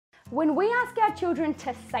When we ask our children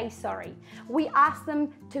to say sorry, we ask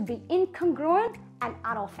them to be incongruent and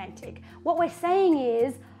unauthentic. What we're saying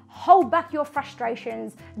is, hold back your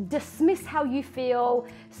frustrations, dismiss how you feel,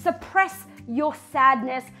 suppress your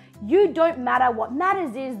sadness. You don't matter. What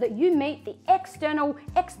matters is that you meet the external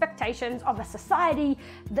expectations of a society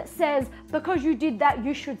that says, because you did that,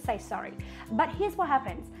 you should say sorry. But here's what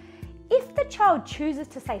happens. If the child chooses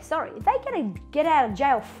to say sorry, they get a get out of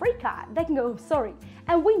jail free card. They can go, sorry.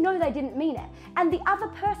 And we know they didn't mean it. And the other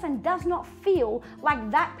person does not feel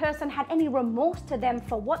like that person had any remorse to them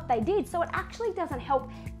for what they did. So it actually doesn't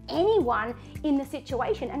help anyone in the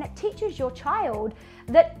situation. And it teaches your child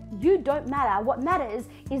that you don't matter. What matters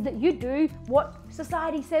is that you do what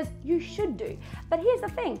society says you should do. But here's the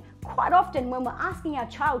thing. Quite often when we're asking our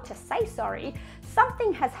child to say sorry,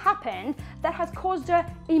 something has happened that has caused an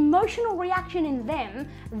emotional reaction in them.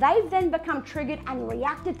 They've then become triggered and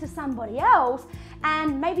reacted to somebody else,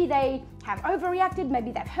 and maybe they have overreacted,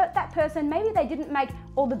 maybe they've hurt that person, maybe they didn't make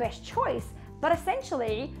all the best choice, but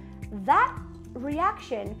essentially that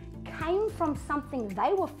reaction came from something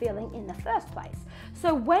they were feeling in the first place.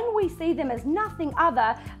 So when we see them as nothing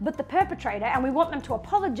other but the perpetrator and we want them to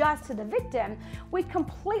apologize to the victim, we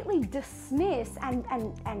completely dismiss and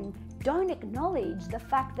don't acknowledge the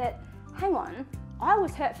fact that, hang on, I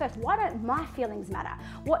was hurt first. Why don't my feelings matter?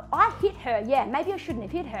 What I hit her, yeah, maybe I shouldn't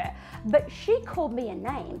have hit her, but she called me a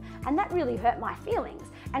name and that really hurt my feelings.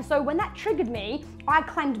 And so when that triggered me, I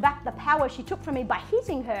claimed back the power she took from me by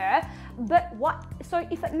hitting her. But so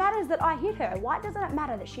if it matters that I hit her, why doesn't it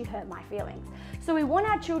matter that she hurt my feelings? So we want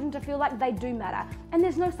our children to feel like they do matter. And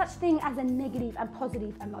there's no such thing as a negative and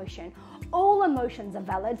positive emotion. All emotions are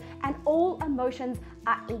valid and all emotions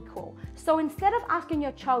are equal. So instead of asking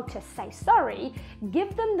your child to say sorry,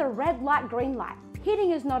 give them the red light, green light.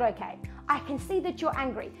 Hitting is not okay. I can see that you're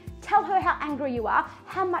angry. Tell her how angry you are,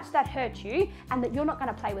 how much that hurt you, and that you're not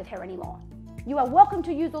going to play with her anymore. You are welcome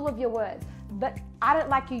to use all of your words, but I don't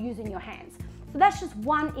like you using your hands. So that's just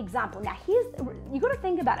one example. Now you got to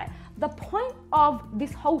think about it. The point of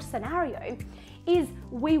this whole scenario is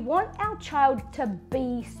we want our child to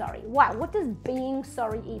be sorry. Why? What does being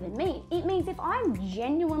sorry even mean? It means if I'm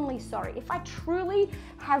genuinely sorry, if I truly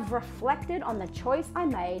have reflected on the choice I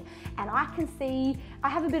made and I can see I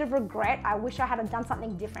have a bit of regret, I wish I had done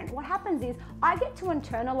something different. What happens is I get to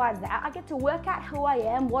internalize that. I get to work out who I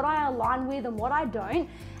am, what I align with and what I don't.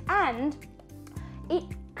 And it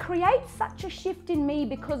creates such a shift in me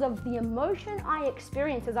because of the emotion I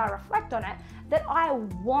experience as I reflect on it, that I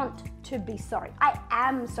want to be sorry. I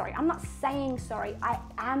am sorry. I'm not saying sorry. I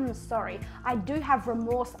am sorry. I do have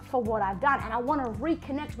remorse for what I've done and I want to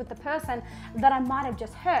reconnect with the person that I might have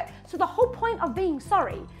just hurt. So the whole point of being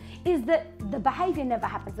sorry is that the behavior never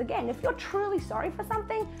happens again. If you're truly sorry for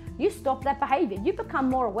something, you stop that behavior. You become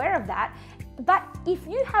more aware of that. But if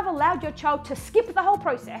you have allowed your child to skip the whole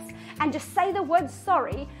process and just say the word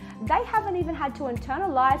sorry, they haven't even had to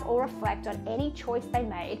internalize or reflect on any choice they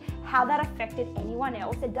made, how that affected anyone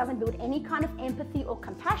else. It doesn't build any kind of empathy or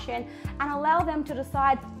compassion and allow them to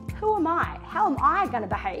decide, who am I? How am I going to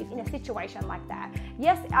behave in a situation like that?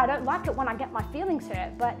 Yes, I don't like it when I get my feelings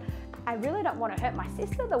hurt, but I really don't want to hurt my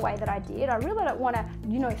sister the way that I did. I really don't want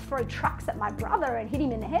to, throw trucks at my brother and hit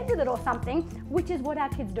him in the head with it or something, which is what our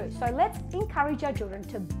kids do. So let's encourage our children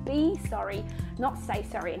to be sorry, not say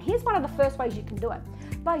sorry. And here's one of the first ways you can do it,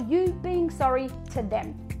 by you being sorry to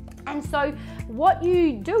them. And so what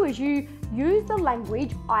you do is you use the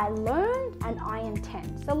language, I learned and I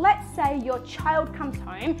intend. So let's say your child comes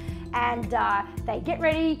home and they get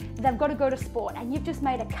ready, they've got to go to sport and you've just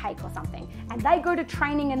made a cake or something. And they go to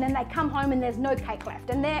training and then they come home and there's no cake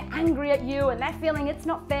left. And they're angry at you and they're feeling it's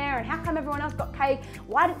not fair and how come everyone else got cake?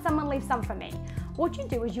 Why didn't someone leave some for me? What you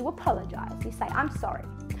do is you apologize. You say, I'm sorry.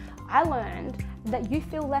 I learned that you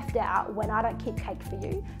feel left out when I don't keep cake for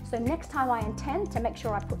you. So next time I intend to make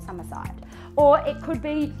sure I put some aside. Or it could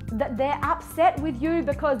be that they're upset with you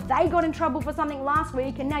because they got in trouble for something last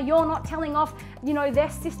week and now you're not telling off, their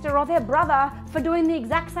sister or their brother for doing the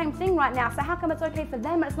exact same thing right now. So how come it's okay for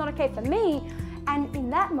them and it's not okay for me? And in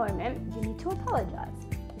that moment, you need to apologize.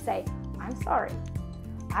 You say, I'm sorry.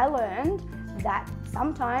 I learned that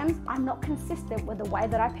sometimes I'm not consistent with the way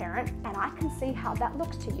that I parent and I can see how that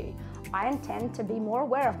looks to you. I intend to be more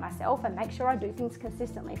aware of myself and make sure I do things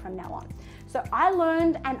consistently from now on. So I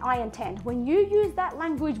learned and I intend. When you use that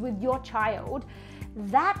language with your child,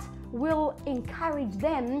 that will encourage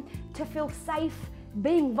them to feel safe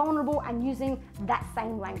being vulnerable and using that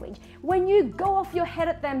same language. When you go off your head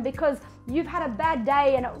at them because you've had a bad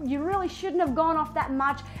day and you really shouldn't have gone off that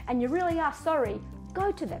much and you really are sorry,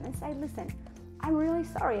 go to them and say, listen, I'm really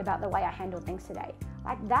sorry about the way I handled things today.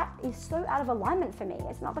 Like, that is so out of alignment for me.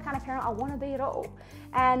 It's not the kind of parent I want to be at all.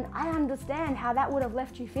 And I understand how that would have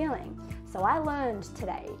left you feeling. So I learned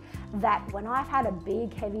today that when I've had a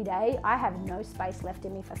big, heavy day, I have no space left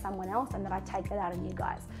in me for someone else, and that I take that out on you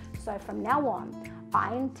guys. So from now on,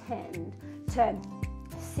 I intend to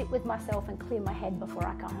sit with myself and clear my head before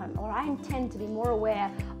I come home, or I intend to be more aware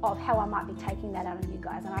of how I might be taking that out on you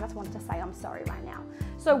guys, and I just wanted to say I'm sorry right now.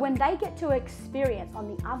 So when they get to experience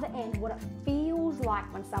on the other end what it feels like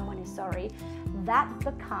when someone is sorry, that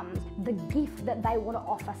becomes the gift that they want to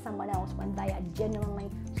offer someone else when they are genuinely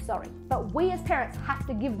sorry. But we as parents have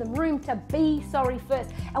to give them room to be sorry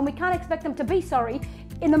first, and we can't expect them to be sorry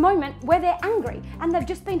in the moment where they're angry and they've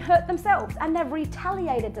just been hurt themselves and they've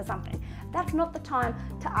retaliated to something. That's not the time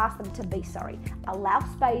to ask them to be sorry. Allow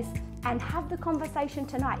space and have the conversation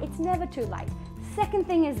tonight. It's never too late. Second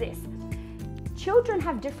thing is this: children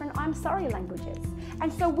have different I'm sorry languages.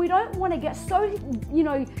 And so we don't want to get so,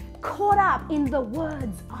 caught up in the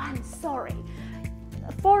words I'm sorry.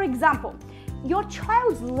 For example, your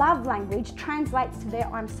child's love language translates to their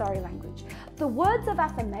I'm sorry language. The words of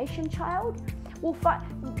affirmation child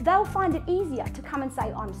they'll find it easier to come and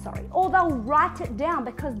say I'm sorry, or they'll write it down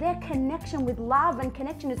because their connection with love and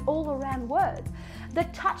connection is all around words. The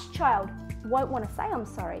touch child won't want to say I'm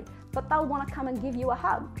sorry, but they'll want to come and give you a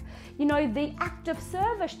hug. The act of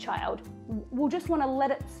service child will just want to let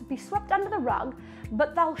it be swept under the rug,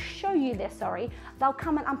 but they'll show you they're sorry. They'll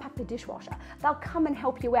come and unpack the dishwasher. They'll come and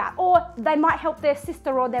help you out, or they might help their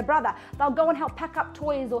sister or their brother. They'll go and help pack up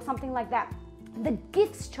toys or something like that. The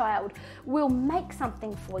gifts child will make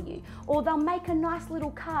something for you, or they'll make a nice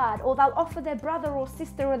little card, or they'll offer their brother or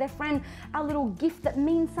sister or their friend a little gift that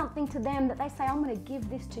means something to them, that they say, I'm going to give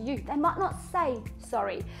this to you. They might not say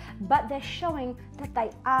sorry, but they're showing that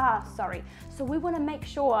they are sorry. So we want to make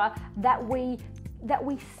sure that we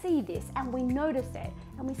see this and we notice it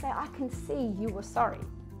and we say, I can see you were sorry.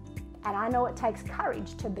 And I know it takes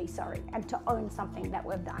courage to be sorry and to own something that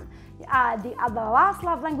we've done. The last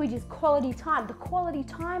love language is quality time. The quality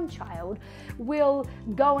time child will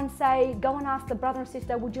go and ask the brother and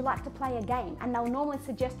sister, would you like to play a game? And they'll normally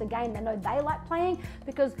suggest a game they know they like playing,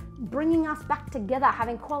 because bringing us back together,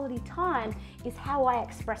 having quality time, is how I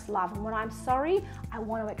express love. And when I'm sorry, I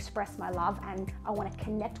want to express my love and I want to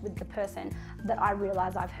connect with the person that I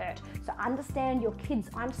realize I've hurt. So understand your kids'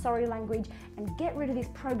 I'm sorry language and get rid of this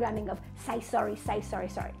programming of say sorry,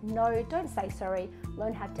 sorry. No, don't say sorry.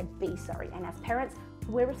 Learn how to be sorry. And as parents,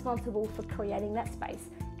 we're responsible for creating that space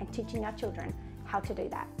and teaching our children how to do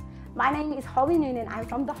that. My name is Holly Noonan. I'm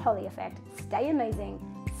from The Holly Effect. Stay amazing,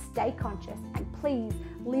 stay conscious, and please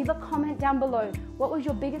leave a comment down below. What was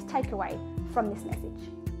your biggest takeaway from this message?